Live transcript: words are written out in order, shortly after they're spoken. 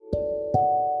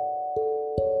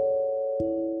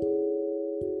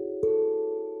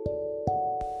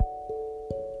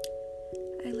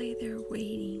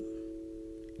waiting,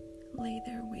 lay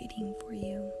there waiting for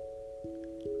you.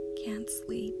 Can't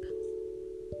sleep,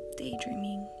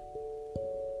 daydreaming,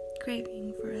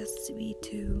 craving for us to be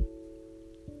two.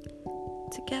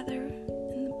 Together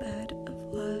in the bed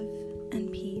of love and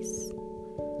peace,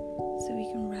 so we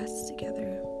can rest together